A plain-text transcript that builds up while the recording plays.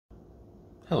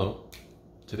Hello.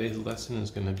 Today's lesson is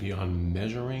going to be on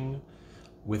measuring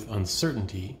with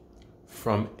uncertainty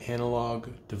from analog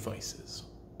devices.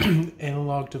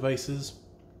 Analog devices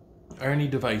are any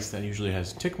device that usually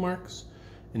has tick marks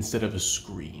instead of a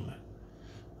screen.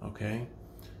 Okay?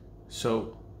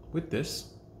 So with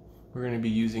this, we're going to be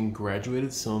using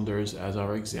graduated cylinders as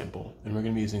our example, and we're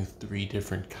going to be using 3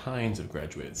 different kinds of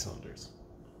graduated cylinders.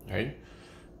 All right?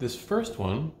 This first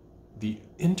one, the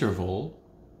interval,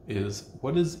 is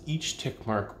what is each tick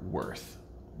mark worth?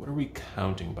 What are we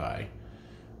counting by?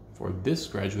 For this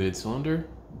graduated cylinder,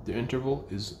 the interval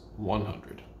is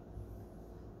 100.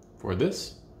 For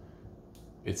this,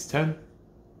 it's 10.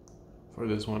 For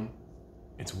this one,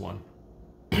 it's 1.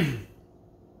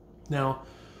 Now,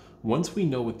 once we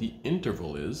know what the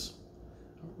interval is,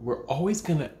 we're always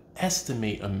going to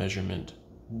estimate a measurement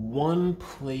one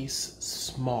place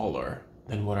smaller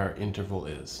than what our interval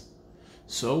is.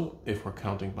 So if we're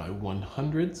counting by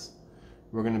 100s,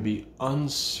 we're going to be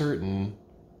uncertain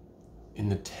in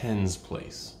the tens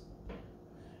place.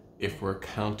 If we're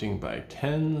counting by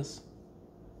 10s,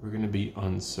 we're going to be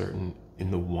uncertain in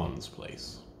the ones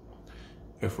place.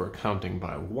 If we're counting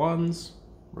by 1s,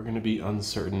 we're going to be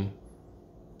uncertain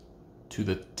to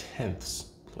the tenths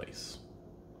place.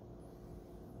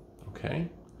 Okay?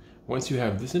 Once you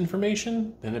have this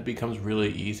information, then it becomes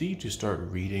really easy to start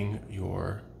reading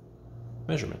your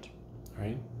measurement,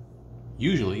 right?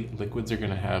 Usually, liquids are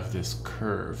going to have this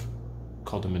curve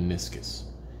called a meniscus,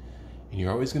 and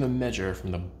you're always going to measure from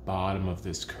the bottom of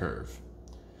this curve.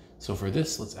 So for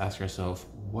this, let's ask ourselves,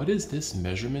 what is this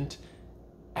measurement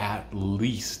at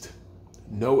least?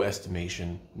 No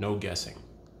estimation, no guessing.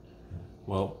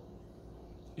 Well,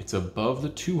 it's above the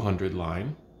 200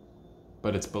 line,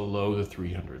 but it's below the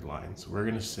 300 line. So we're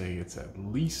going to say it's at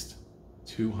least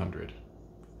 200.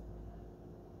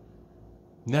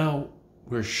 Now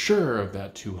we're sure of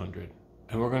that 200,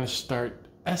 and we're going to start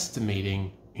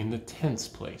estimating in the tenths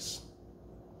place.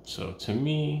 So to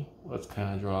me, let's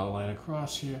kind of draw a line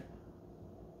across here.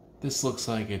 This looks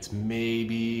like it's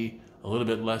maybe a little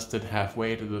bit less than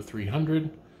halfway to the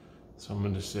 300. So I'm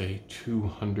going to say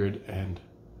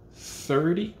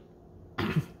 230.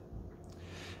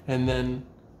 And then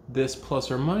this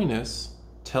plus or minus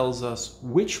tells us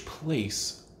which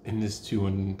place in this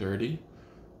 230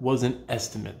 was an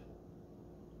estimate.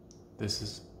 This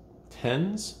is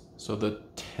tens, so the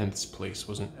tenths place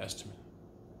was an estimate.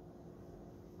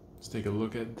 Let's take a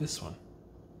look at this one.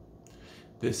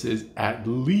 This is at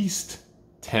least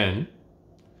 10.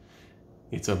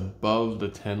 It's above the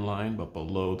 10 line, but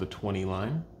below the 20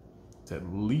 line. It's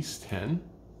at least 10.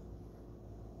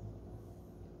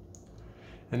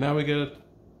 And now we gotta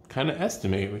kind of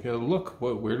estimate. We gotta look,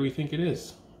 where do we think it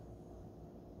is?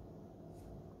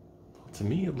 To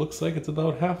me, it looks like it's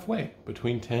about halfway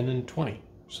between 10 and 20.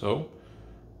 So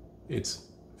it's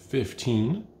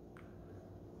 15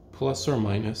 plus or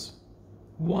minus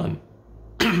 1.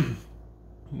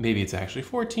 Maybe it's actually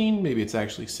 14, maybe it's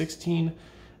actually 16.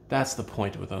 That's the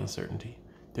point with uncertainty.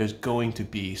 There's going to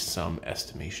be some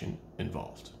estimation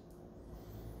involved.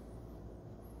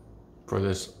 For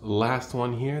this last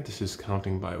one here, this is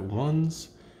counting by 1s.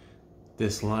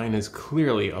 This line is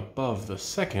clearly above the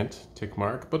second tick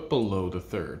mark, but below the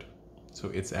third. So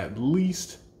it's at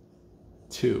least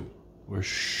 2. We're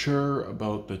sure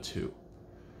about the 2.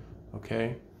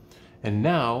 Okay? And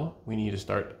now we need to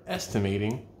start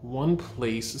estimating one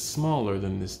place smaller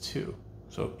than this 2.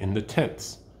 So in the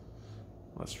tenths.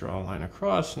 Let's draw a line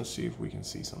across and see if we can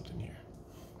see something here.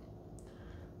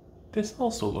 This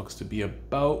also looks to be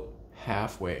about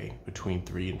halfway between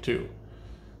 3 and 2.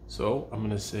 So I'm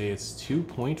going to say it's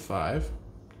 2.5,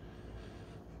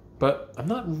 but I'm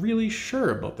not really sure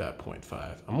about that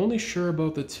 0.5. I'm only sure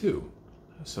about the 2.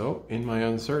 So in my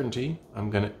uncertainty, I'm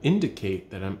going to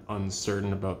indicate that I'm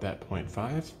uncertain about that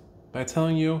 0.5 by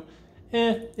telling you,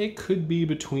 it could be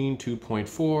between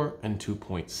 2.4 and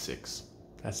 2.6.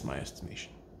 That's my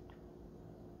estimation.